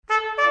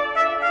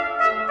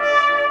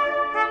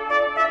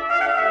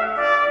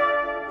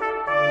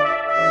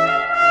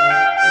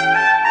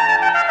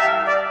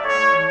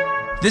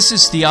This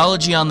is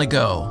Theology on the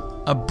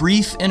Go, a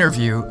brief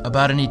interview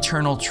about an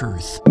eternal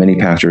truth. Many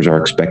pastors are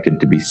expected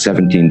to be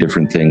 17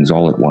 different things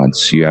all at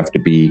once. You have to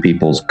be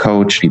people's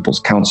coach, people's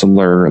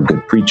counselor, a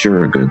good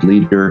preacher, a good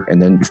leader.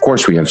 And then, of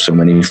course, we have so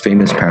many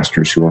famous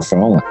pastors who are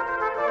fallen.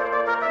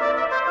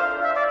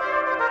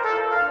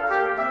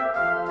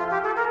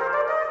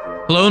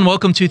 Hello and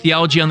welcome to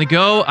Theology on the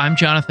Go. I'm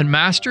Jonathan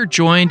Master,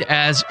 joined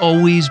as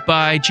always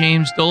by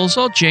James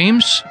Dolezal.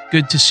 James,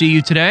 good to see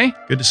you today.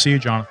 Good to see you,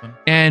 Jonathan.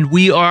 And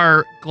we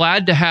are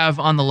glad to have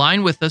on the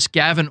line with us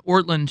Gavin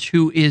Ortlund,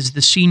 who is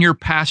the senior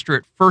pastor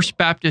at First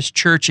Baptist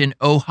Church in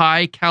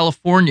Ojai,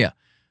 California,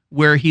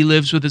 where he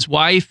lives with his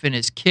wife and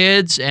his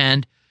kids.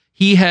 And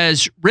he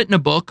has written a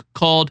book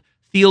called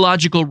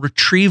Theological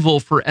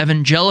Retrieval for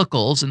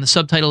Evangelicals, and the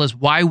subtitle is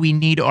Why We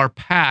Need Our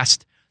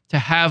Past to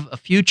Have a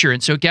Future.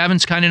 And so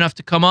Gavin's kind enough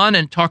to come on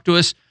and talk to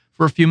us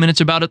for a few minutes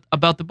about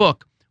the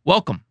book.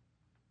 Welcome.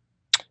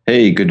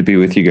 Hey, good to be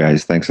with you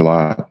guys. Thanks a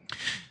lot.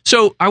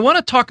 So I want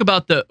to talk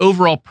about the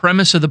overall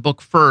premise of the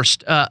book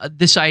first,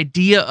 this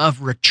idea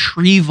of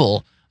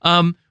retrieval.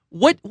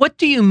 What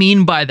do you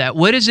mean by that?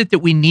 What is it that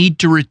we need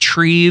to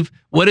retrieve?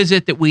 What is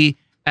it that we,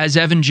 as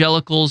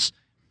evangelicals,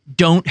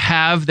 don't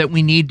have that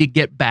we need to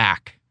get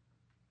back?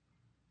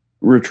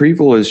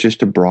 Retrieval is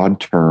just a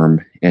broad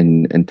term,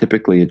 and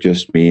typically it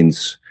just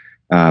means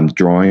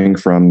drawing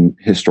from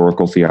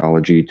historical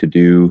theology to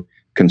do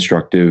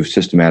constructive,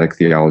 systematic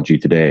theology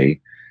today.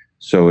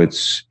 So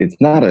it's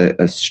not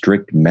a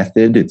strict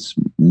method. It's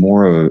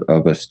more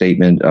of a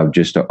statement of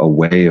just a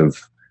way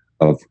of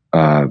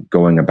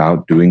going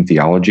about doing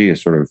theology, a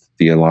sort of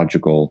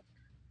theological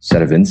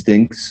set of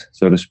instincts,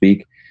 so to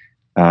speak.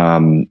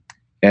 And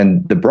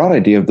the broad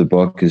idea of the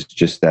book is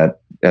just that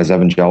as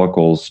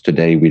evangelicals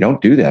today, we don't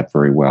do that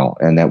very well,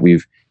 and that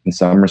we've, in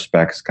some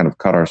respects, kind of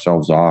cut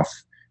ourselves off,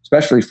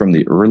 especially from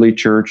the early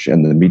church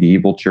and the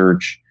medieval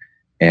church.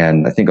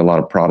 And I think a lot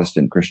of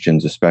Protestant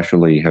Christians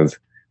especially have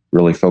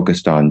really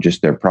focused on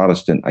just their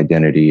Protestant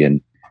identity and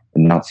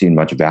not seen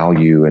much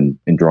value in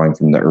drawing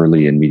from the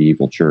early and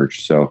medieval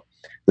church. So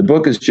the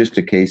book is just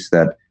a case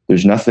that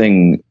there's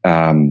nothing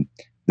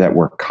that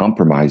we're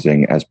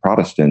compromising as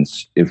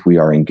Protestants if we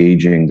are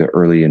engaging the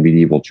early and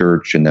medieval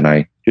church. And then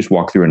I just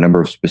walk through a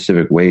number of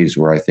specific ways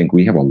where I think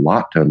we have a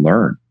lot to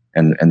learn,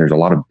 and there's a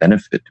lot of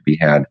benefit to be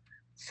had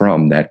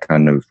from that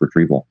kind of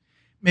retrieval.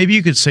 Maybe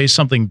you could say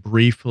something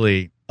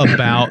briefly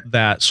about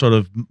that sort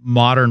of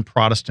modern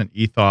Protestant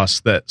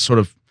ethos that sort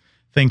of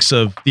thinks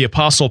of the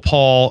Apostle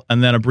Paul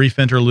and then a brief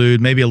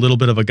interlude, maybe a little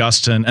bit of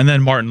Augustine, and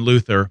then Martin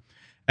Luther,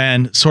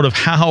 and sort of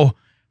how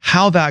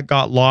that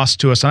got lost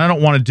to us. And I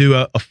don't want to do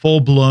a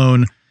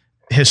full-blown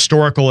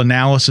historical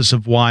analysis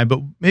of why,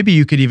 but maybe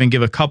you could even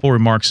give a couple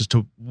remarks as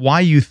to why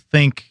you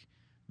think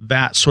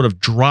that sort of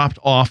dropped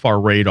off our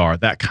radar,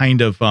 that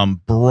kind of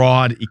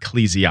broad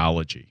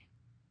ecclesiology.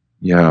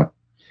 Yeah.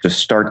 To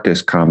start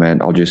this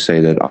comment, I'll just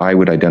say that I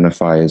would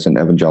identify as an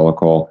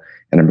evangelical,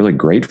 and I'm really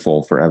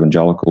grateful for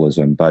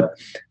evangelicalism, but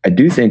I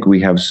do think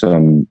we have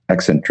some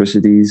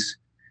eccentricities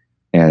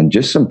and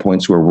just some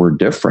points where we're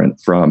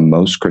different from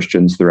most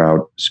Christians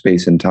throughout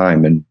space and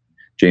time. And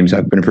James,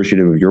 I've been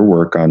appreciative of your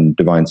work on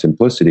divine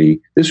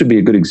simplicity. This would be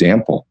a good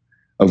example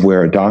of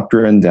where a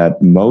doctrine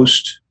that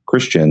most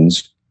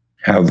Christians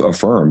have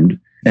affirmed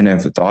and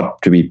have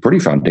thought to be pretty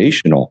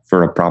foundational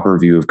for a proper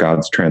view of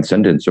God's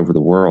transcendence over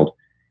the world.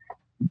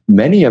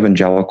 Many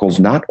evangelicals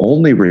not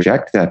only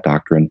reject that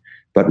doctrine,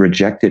 but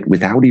reject it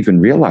without even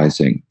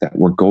realizing that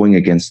we're going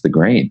against the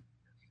grain.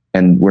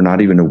 And we're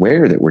not even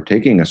aware that we're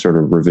taking a sort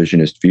of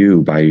revisionist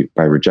view by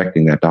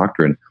rejecting that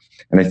doctrine.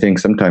 And I think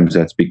sometimes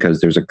that's because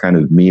there's a kind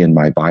of me and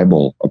my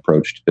Bible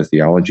approach to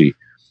theology.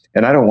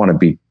 And I don't want to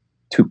be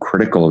too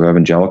critical of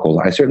evangelicals.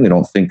 I certainly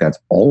don't think that's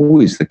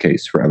always the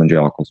case for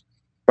evangelicals.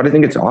 But I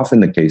think it's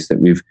often the case that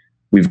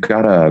we've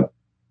got a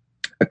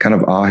kind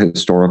of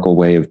ahistorical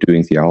way of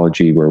doing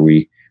theology where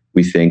we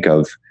think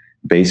of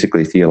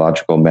basically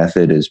theological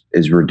method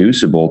is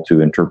reducible to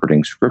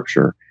interpreting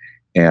Scripture.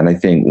 And I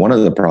think one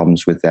of the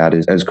problems with that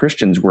is, as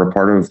Christians, we're a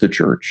part of the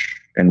church,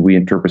 and we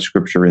interpret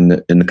Scripture in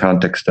the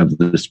context of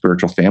the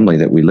spiritual family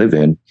that we live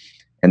in.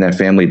 And that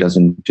family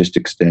doesn't just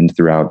extend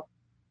throughout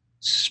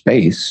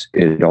space,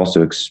 it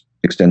also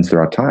extends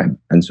throughout time.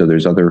 And so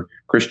there's other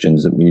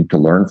Christians that we need to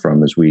learn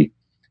from as we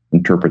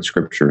interpret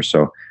Scripture.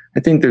 So I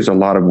think there's a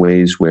lot of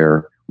ways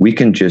where we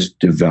can just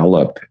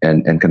develop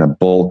and kind of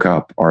bulk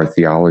up our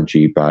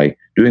theology by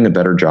doing a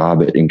better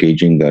job at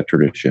engaging the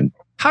tradition.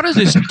 How does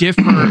this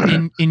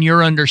differ in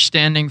your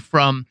understanding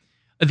from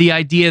the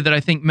idea that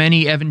I think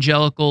many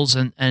evangelicals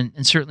and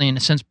certainly in a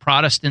sense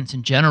Protestants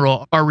in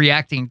general are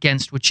reacting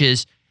against, which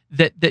is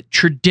that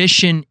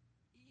tradition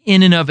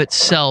in and of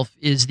itself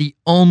is the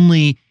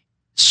only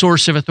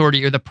source of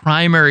authority or the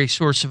primary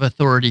source of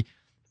authority?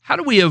 How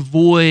do we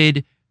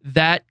avoid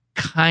that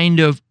kind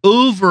of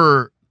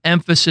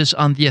overemphasis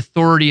on the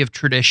authority of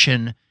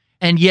tradition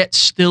and yet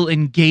still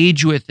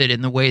engage with it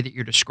in the way that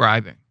you're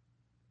describing?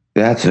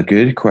 That's a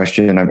good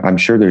question. I'm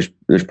sure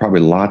there's probably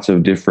lots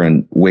of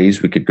different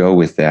ways we could go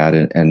with that,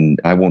 and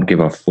I won't give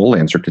a full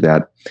answer to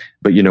that.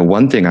 But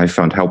one thing I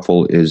found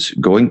helpful is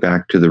going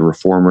back to the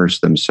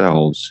reformers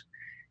themselves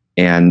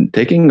and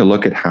taking a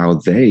look at how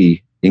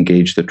they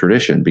engage the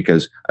tradition,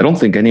 because I don't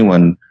think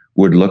anyone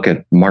would look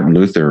at Martin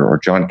Luther or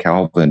John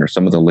Calvin or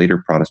some of the later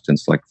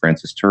Protestants like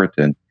Francis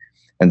Turretin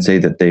and say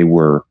that they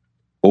were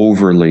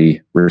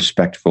overly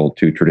respectful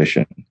to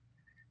tradition.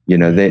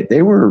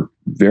 They were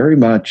very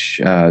much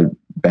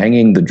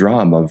banging the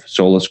drum of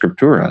sola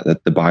scriptura,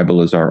 that the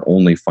Bible is our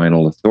only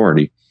final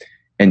authority.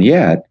 And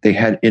yet they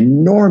had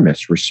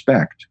enormous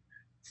respect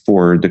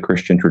for the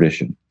Christian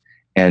tradition.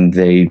 And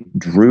they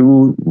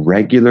drew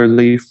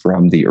regularly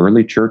from the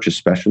early church,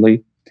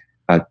 especially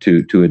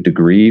to a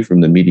degree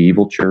from the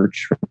medieval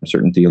church, from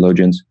certain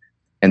theologians.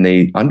 And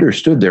they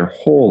understood their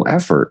whole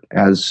effort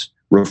as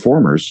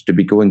reformers to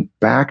be going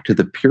back to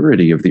the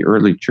purity of the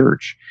early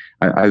church.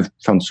 I've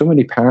found so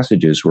many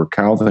passages where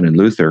Calvin and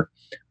Luther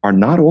are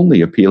not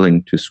only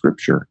appealing to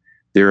Scripture,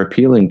 they're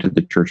appealing to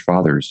the church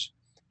fathers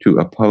to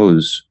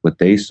oppose what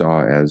they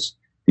saw as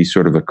these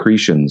sort of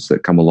accretions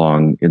that come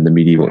along in the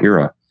medieval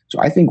era. So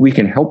I think we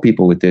can help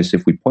people with this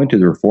if we point to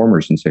the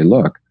reformers and say,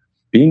 look,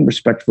 being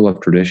respectful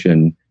of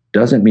tradition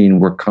doesn't mean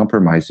we're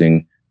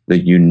compromising the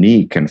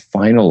unique and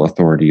final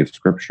authority of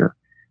Scripture.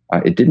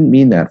 It didn't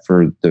mean that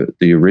for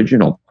the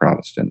original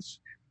Protestants,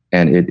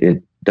 and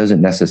it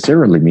doesn't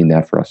necessarily mean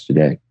that for us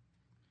today.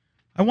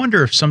 I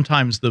wonder if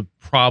sometimes the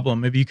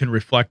problem, maybe you can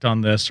reflect on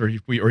this, or you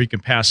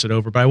can pass it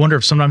over, but I wonder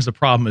if sometimes the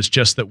problem is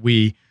just that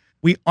we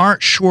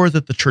aren't sure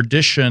that the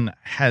tradition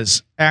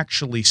has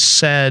actually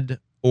said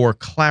or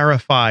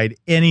clarified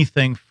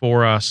anything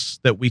for us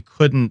that we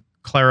couldn't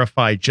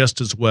clarify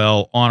just as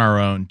well on our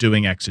own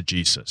doing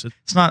exegesis.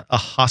 It's not a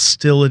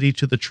hostility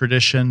to the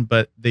tradition,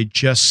 but they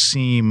just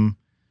seem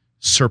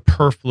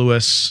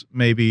superfluous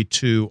maybe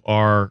to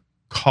our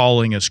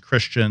calling as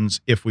Christians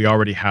if we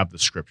already have the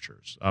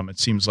Scriptures. It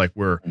seems like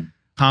we're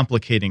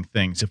complicating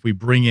things if we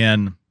bring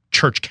in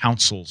church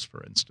councils,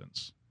 for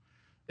instance.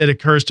 It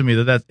occurs to me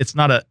that it's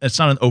not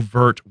an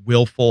overt,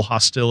 willful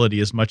hostility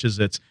as much as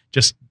it's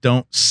just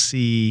don't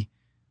see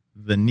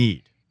the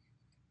need.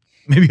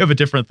 Maybe you have a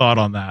different thought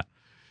on that.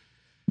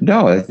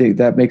 No, I think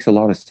that makes a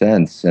lot of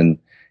sense. And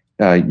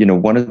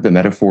one of the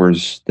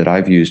metaphors that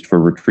I've used for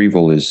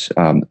retrieval is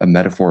a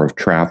metaphor of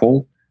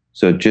travel.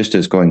 So just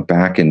as going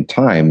back in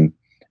time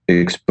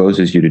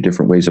exposes you to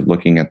different ways of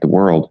looking at the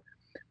world,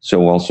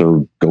 so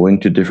also going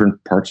to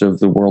different parts of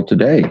the world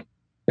today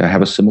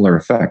have a similar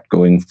effect.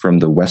 Going from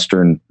the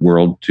Western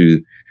world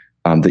to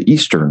the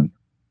Eastern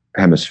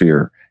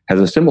hemisphere has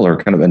a similar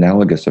kind of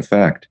analogous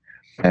effect.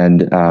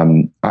 And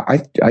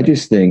I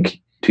just think,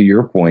 to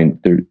your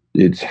point,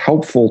 it's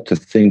helpful to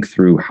think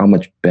through how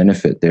much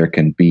benefit there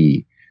can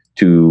be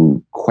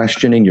to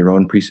questioning your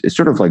own It's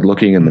sort of like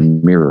looking in the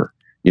mirror,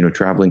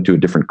 traveling to a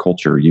different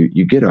culture.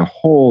 You get a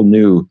whole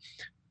new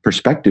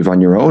perspective on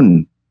your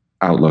own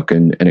outlook,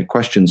 and it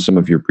questions some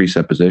of your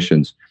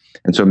presuppositions.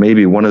 And so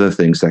maybe one of the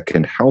things that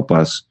can help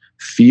us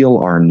feel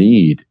our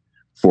need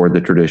for the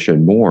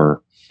tradition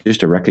more,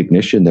 just a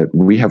recognition that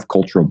we have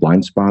cultural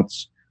blind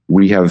spots,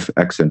 we have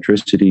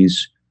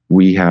eccentricities,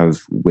 we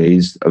have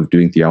ways of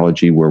doing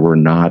theology where we're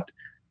not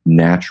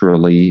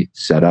naturally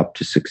set up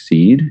to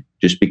succeed,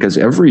 just because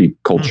every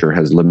culture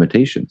has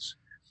limitations.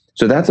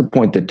 So that's a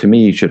point that to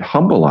me should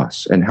humble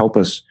us and help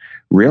us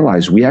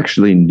realize we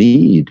actually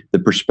need the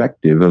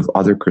perspective of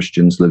other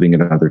Christians living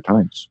at other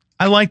times.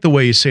 I like the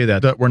way you say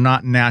that we're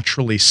not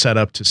naturally set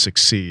up to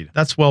succeed.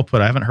 That's well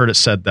put. I haven't heard it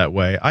said that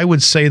way. I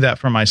would say that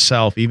for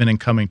myself, even in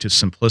coming to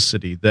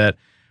simplicity, that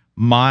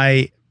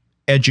my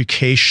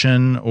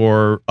education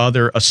or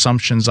other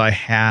assumptions I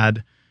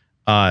had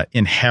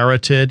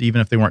inherited,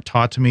 even if they weren't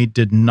taught to me,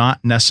 did not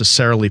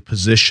necessarily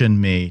position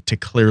me to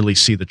clearly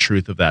see the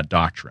truth of that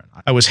doctrine.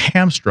 I was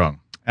hamstrung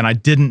and I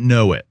didn't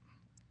know it.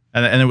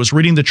 And it was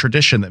reading the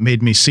tradition that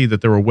made me see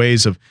that there were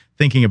ways of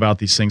thinking about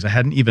these things that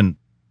hadn't even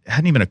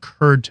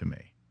occurred to me.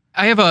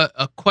 I have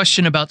a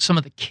question about some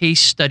of the case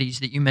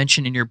studies that you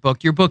mentioned in your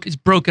book. Your book is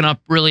broken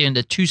up really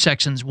into two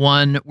sections.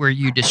 One where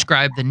you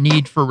describe the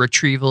need for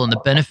retrieval and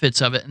the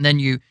benefits of it, and then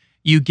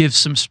you give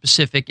some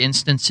specific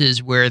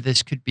instances where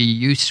this could be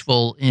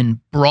useful in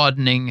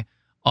broadening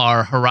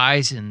our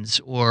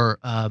horizons or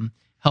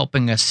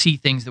helping us see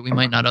things that we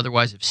might not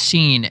otherwise have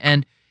seen.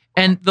 And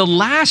the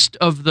last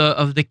of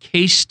the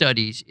case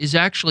studies is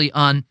actually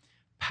on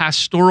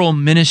pastoral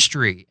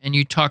ministry, and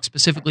you talk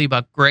specifically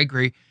about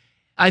Gregory.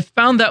 I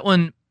found that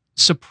one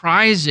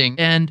surprising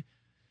and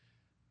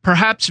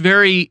perhaps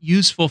very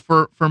useful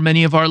for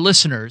many of our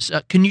listeners.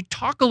 Can you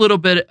talk a little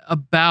bit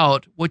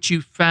about what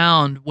you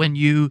found when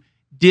you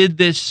did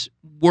this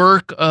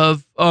work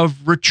of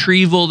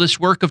retrieval, this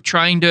work of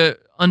trying to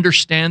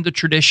understand the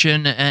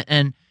tradition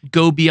and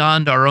go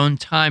beyond our own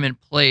time and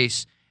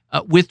place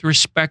with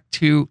respect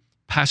to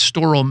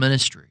pastoral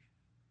ministry?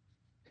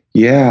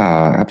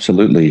 Yeah,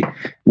 absolutely.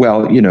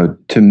 Well,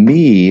 to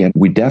me,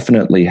 we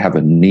definitely have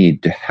a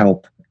need to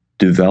help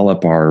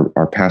develop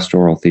our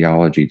pastoral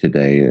theology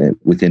today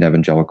within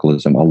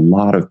evangelicalism. A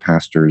lot of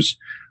pastors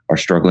are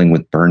struggling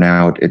with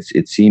burnout.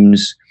 It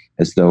seems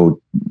as though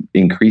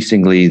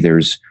increasingly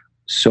there's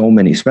so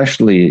many,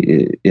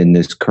 especially in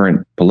this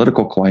current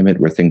political climate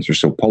where things are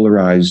so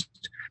polarized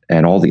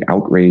and all the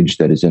outrage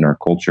that is in our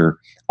culture,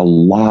 a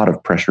lot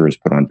of pressure is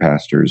put on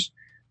pastors.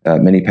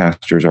 Many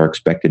pastors are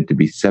expected to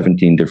be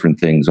 17 different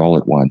things all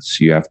at once.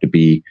 You have to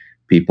be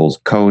people's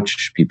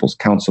coach, people's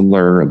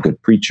counselor, a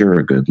good preacher,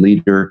 a good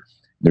leader.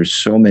 There's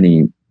so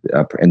many,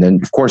 and then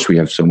of course we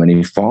have so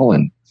many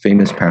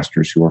famous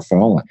pastors who are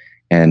fallen.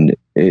 And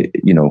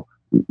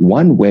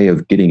one way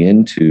of getting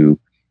into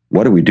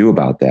what do we do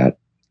about that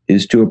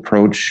is to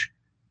approach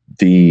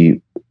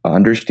the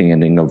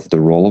understanding of the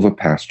role of a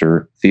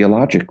pastor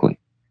theologically,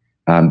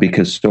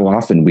 because so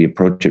often we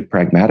approach it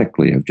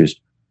pragmatically of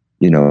just,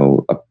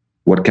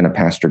 what can a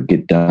pastor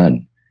get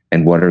done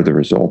and what are the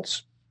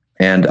results?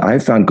 And I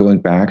found, going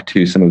back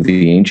to some of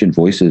the ancient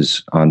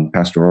voices on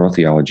pastoral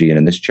theology, and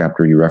in this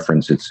chapter you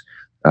reference, it's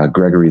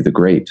Gregory the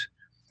Great,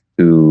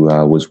 who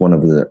was one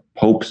of the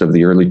popes of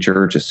the early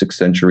church, a 6th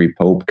century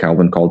pope.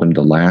 Calvin called him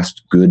the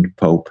last good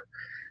pope.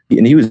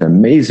 And he was an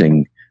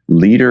amazing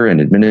leader and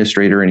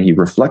administrator, and he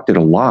reflected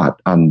a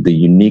lot on the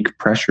unique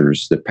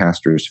pressures that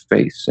pastors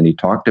face. And he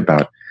talked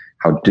about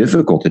how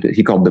difficult it is.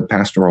 He called the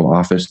pastoral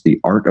office the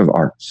art of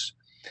arts.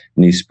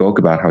 And he spoke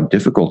about how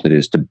difficult it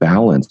is to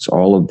balance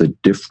all of the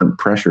different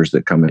pressures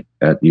that come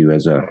at you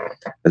as a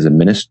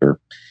minister.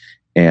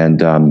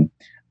 And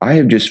I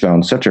have just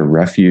found such a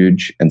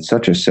refuge and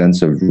such a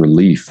sense of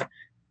relief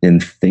in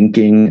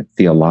thinking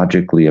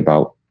theologically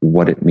about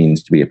what it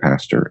means to be a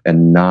pastor,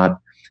 and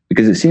not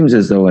because it seems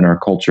as though in our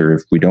culture,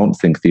 if we don't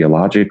think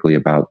theologically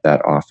about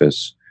that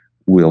office,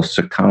 we'll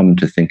succumb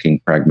to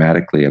thinking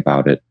pragmatically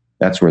about it.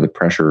 That's where the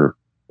pressure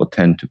will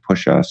tend to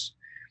push us.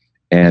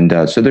 And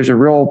so there's a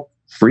real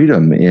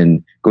freedom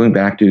in going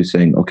back to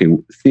saying, okay,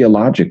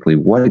 theologically,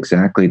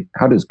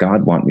 how does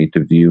God want me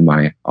to view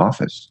my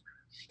office?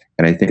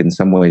 And I think in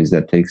some ways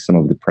that takes some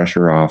of the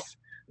pressure off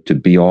to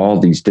be all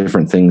these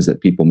different things that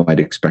people might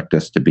expect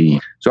us to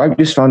be. So I've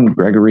just found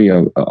Gregory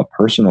a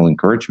personal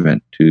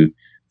encouragement to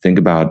think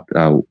about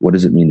what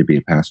does it mean to be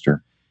a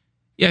pastor?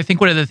 Yeah, I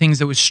think one of the things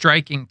that was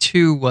striking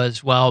too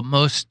was, while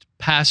most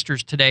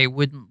pastors today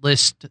wouldn't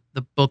list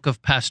the Book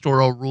of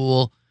Pastoral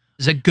Rule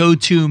as a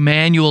go-to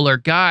manual or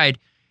guide,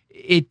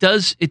 it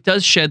does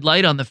shed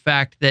light on the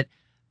fact that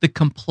the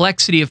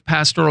complexity of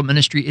pastoral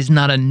ministry is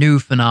not a new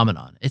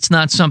phenomenon. It's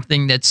not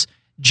something that's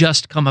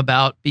just come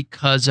about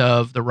because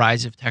of the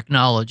rise of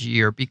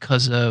technology or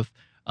because of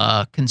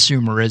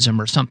consumerism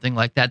or something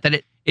like that.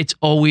 That it's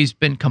always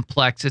been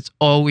complex. It's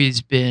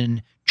always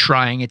been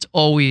trying. It's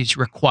always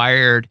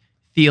required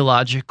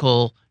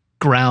theological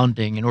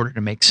grounding in order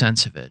to make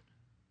sense of it.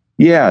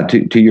 Yeah,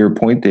 to your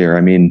point there,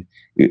 I mean,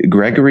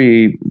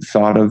 Gregory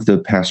thought of the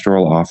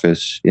pastoral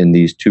office in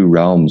these two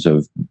realms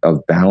of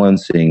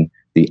balancing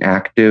the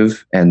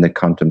active and the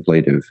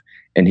contemplative.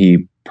 And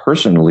he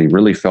personally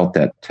really felt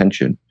that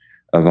tension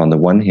of, on the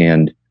one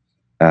hand,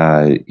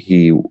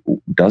 he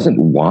doesn't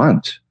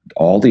want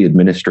all the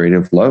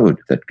administrative load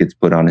that gets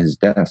put on his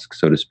desk,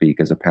 so to speak,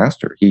 as a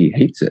pastor. He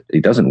hates it. He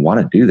doesn't want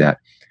to do that.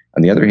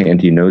 On the other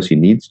hand, he knows he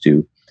needs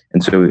to.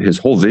 And so his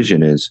whole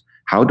vision is,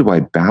 how do I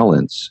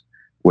balance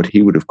what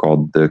he would have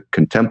called the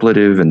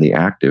contemplative and the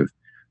active?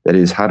 That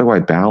is, how do I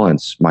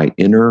balance my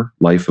inner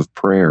life of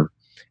prayer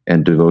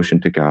and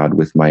devotion to God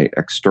with my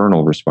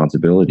external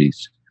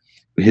responsibilities?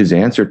 His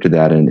answer to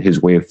that and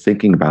his way of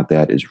thinking about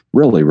that is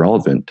really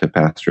relevant to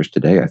pastors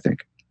today, I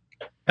think.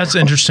 That's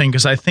interesting,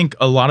 because I think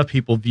a lot of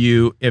people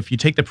view, if you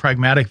take the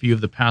pragmatic view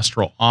of the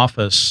pastoral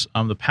office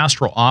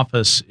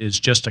is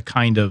just a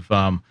kind of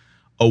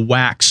a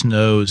wax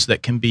nose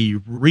that can be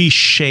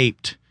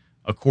reshaped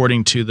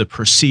according to the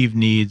perceived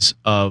needs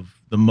of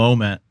the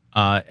moment.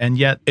 And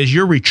yet, as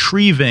you're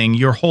retrieving,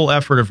 your whole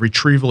effort of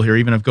retrieval here,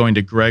 even of going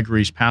to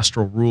Gregory's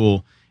pastoral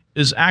rule,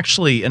 is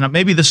actually, and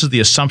maybe this is the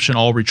assumption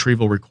all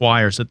retrieval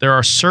requires, that there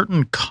are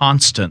certain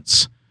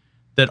constants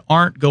that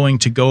aren't going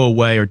to go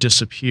away or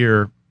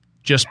disappear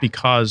just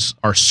because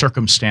our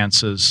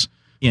circumstances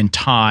in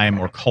time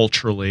or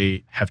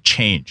culturally have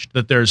changed,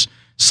 that there's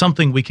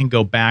something we can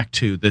go back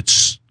to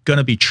that's going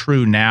to be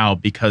true now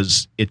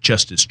because it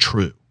just is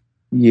true.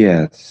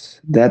 Yes,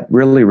 that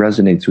really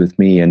resonates with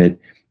me. And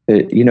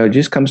it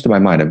just comes to my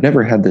mind. I've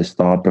never had this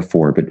thought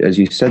before, but as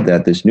you said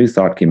that, this new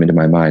thought came into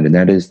my mind, and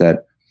that is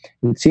that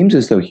it seems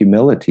as though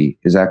humility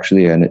is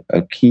actually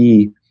a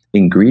key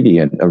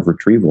ingredient of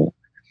retrieval,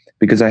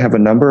 because I have a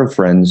number of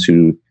friends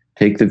who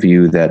take the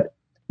view that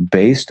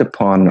based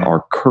upon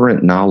our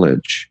current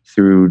knowledge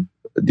through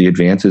the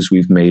advances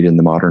we've made in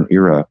the modern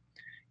era,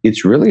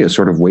 it's really a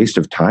sort of waste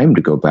of time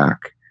to go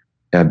back,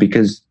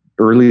 because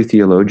early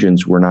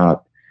theologians were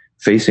not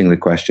facing the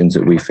questions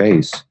that we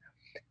face.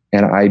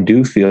 And I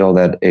do feel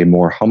that a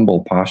more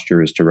humble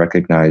posture is to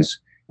recognize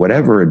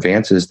whatever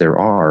advances there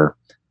are,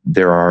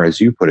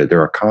 as you put it,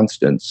 there are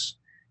constants,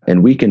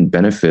 and we can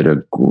benefit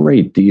a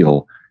great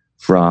deal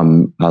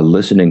from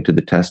listening to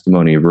the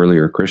testimony of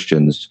earlier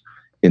Christians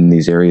in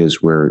these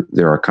areas where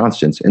there are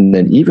constants. And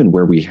then even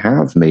where we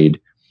have made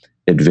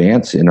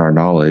advance in our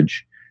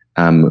knowledge,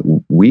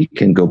 we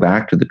can go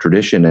back to the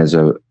tradition as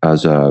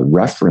a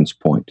reference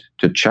point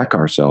to check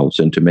ourselves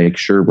and to make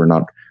sure we're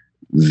not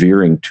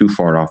veering too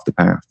far off the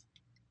path.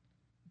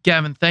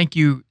 Gavin, thank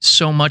you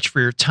so much for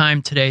your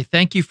time today.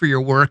 Thank you for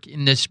your work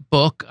in this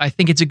book. I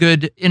think it's a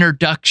good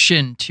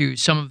introduction to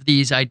some of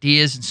these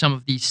ideas and some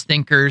of these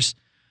thinkers.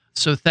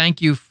 So thank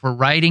you for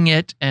writing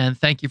it, and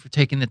thank you for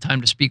taking the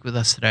time to speak with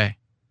us today.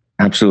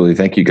 Absolutely.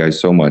 Thank you guys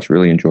so much.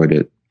 Really enjoyed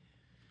it.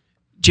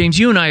 James,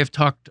 you and I have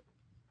talked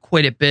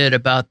quite a bit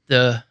about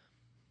the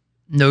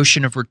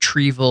notion of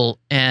retrieval,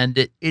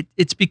 and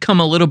it's become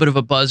a little bit of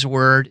a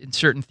buzzword in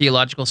certain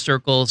theological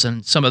circles,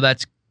 and some of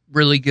that's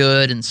really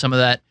good, and some of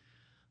that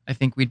I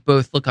think we'd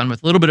both look on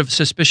with a little bit of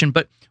suspicion.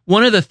 But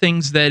one of the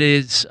things that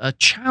is a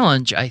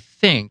challenge, I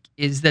think,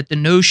 is that the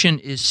notion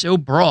is so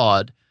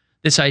broad,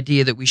 this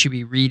idea that we should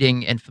be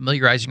reading and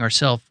familiarizing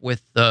ourselves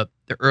with the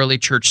early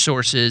church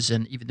sources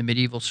and even the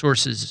medieval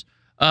sources.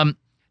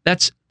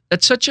 That's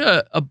such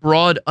a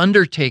broad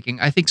undertaking.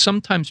 I think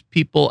sometimes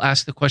people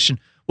ask the question,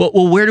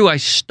 well, where do I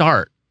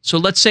start? So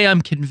let's say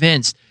I'm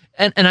convinced.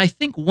 And I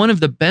think one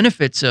of the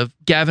benefits of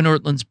Gavin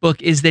Ortlund's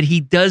book is that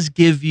he does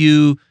give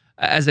you,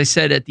 as I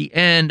said at the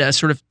end, a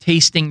sort of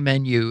tasting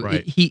menu.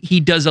 Right. He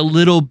does a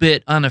little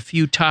bit on a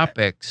few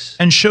topics.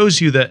 And shows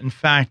you that, in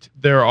fact,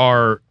 there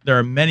are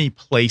many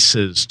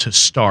places to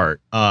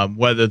start,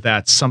 whether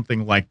that's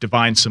something like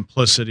divine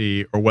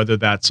simplicity, or whether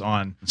that's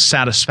on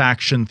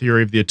satisfaction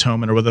theory of the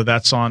atonement, or whether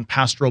that's on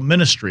pastoral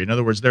ministry. In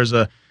other words,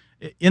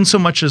 in so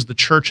much as the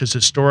church has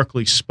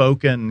historically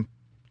spoken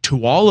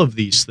to all of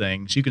these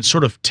things, you can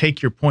sort of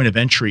take your point of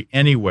entry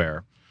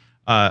anywhere.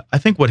 I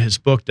think what his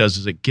book does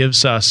is it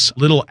gives us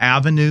little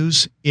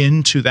avenues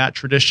into that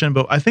tradition.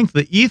 But I think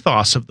the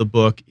ethos of the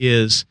book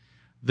is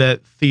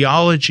that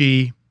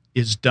theology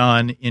is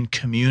done in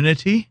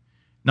community,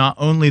 not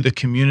only the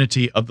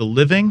community of the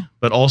living,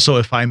 but also,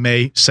 if I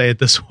may say it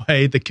this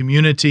way, the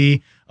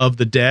community of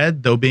the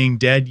dead, though being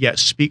dead, yet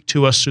speak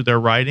to us through their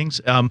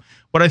writings.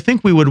 What I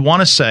think we would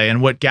want to say,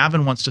 and what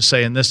Gavin wants to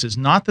say in this, is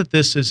not that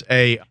this is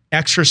a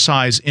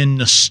exercise in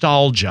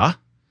nostalgia,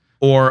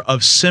 or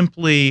of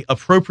simply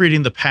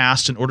appropriating the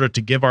past in order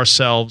to give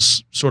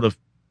ourselves sort of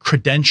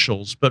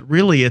credentials, but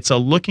really it's a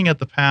looking at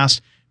the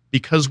past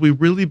because we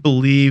really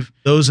believe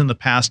those in the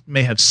past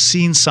may have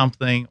seen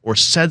something or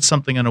said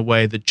something in a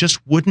way that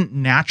just wouldn't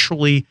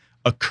naturally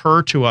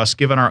occur to us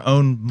given our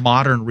own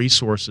modern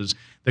resources,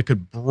 that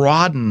could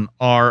broaden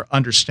our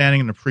understanding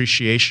and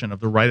appreciation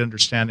of the right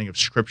understanding of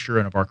Scripture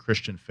and of our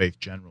Christian faith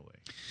generally.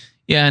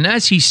 Yeah, and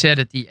as he said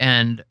at the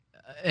end,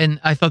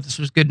 and I thought this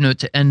was a good note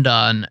to end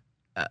on,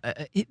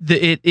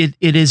 it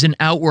is an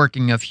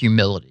outworking of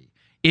humility.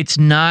 It's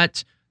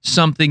not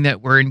something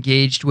that we're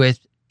engaged with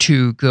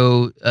to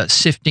go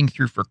sifting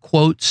through for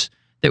quotes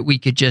that we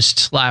could just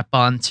slap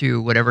onto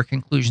whatever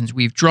conclusions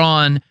we've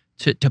drawn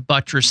to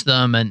buttress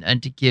them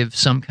and to give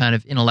some kind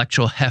of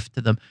intellectual heft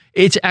to them.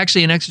 It's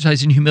actually an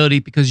exercise in humility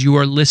because you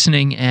are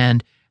listening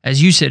and,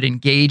 as you said,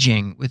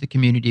 engaging with a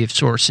community of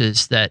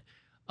sources that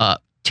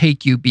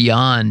take you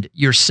beyond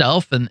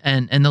yourself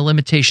and the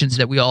limitations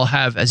that we all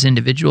have as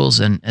individuals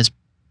and as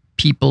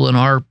people in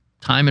our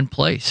time and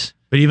place.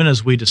 But even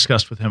as we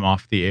discussed with him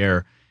off the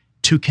air,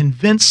 to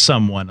convince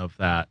someone of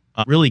that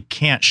really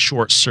can't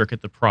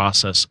short-circuit the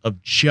process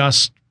of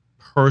just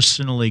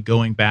personally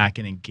going back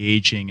and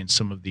engaging in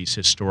some of these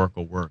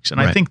historical works. And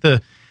right. I think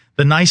the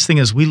nice thing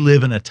is we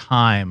live in a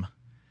time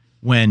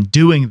when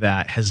doing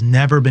that has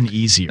never been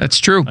easier. That's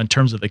true. In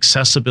terms of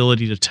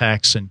accessibility to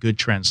text and good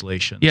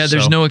translation. Yeah,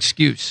 there's no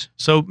excuse.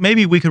 So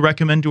maybe we could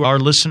recommend to our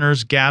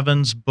listeners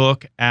Gavin's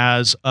book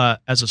as a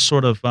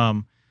sort of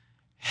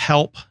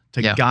help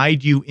to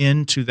guide you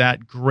into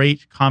that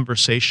great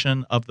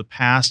conversation of the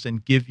past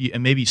and give you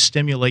and maybe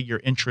stimulate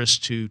your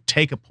interest to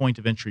take a point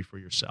of entry for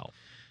yourself.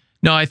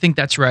 No, I think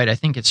that's right. I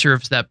think it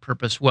serves that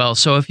purpose well.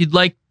 So if you'd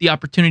like the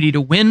opportunity to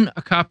win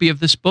a copy of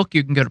this book,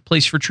 you can go to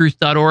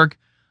placefortruth.org,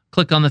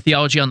 click on the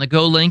Theology on the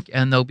Go link,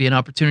 and there'll be an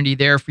opportunity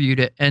there for you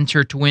to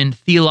enter to win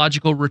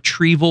Theological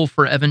Retrieval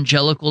for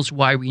Evangelicals,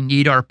 Why We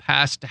Need Our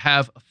Past to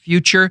Have a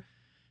Future.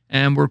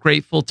 And we're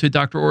grateful to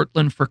Dr.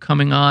 Ortlund for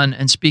coming on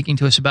and speaking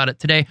to us about it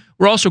today.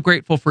 We're also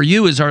grateful for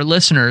you as our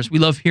listeners. We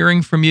love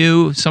hearing from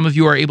you. Some of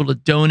you are able to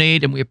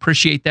donate, and we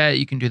appreciate that.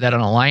 You can do that on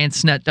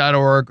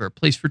alliancenet.org or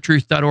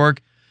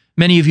placefortruth.org.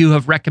 Many of you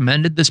have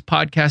recommended this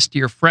podcast to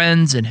your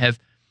friends and have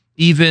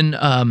even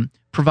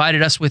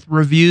provided us with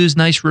reviews,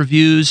 nice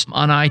reviews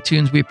on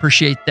iTunes. We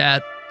appreciate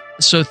that.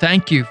 So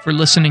thank you for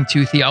listening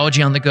to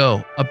Theology on the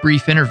Go, a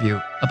brief interview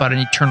about an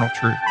eternal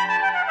truth.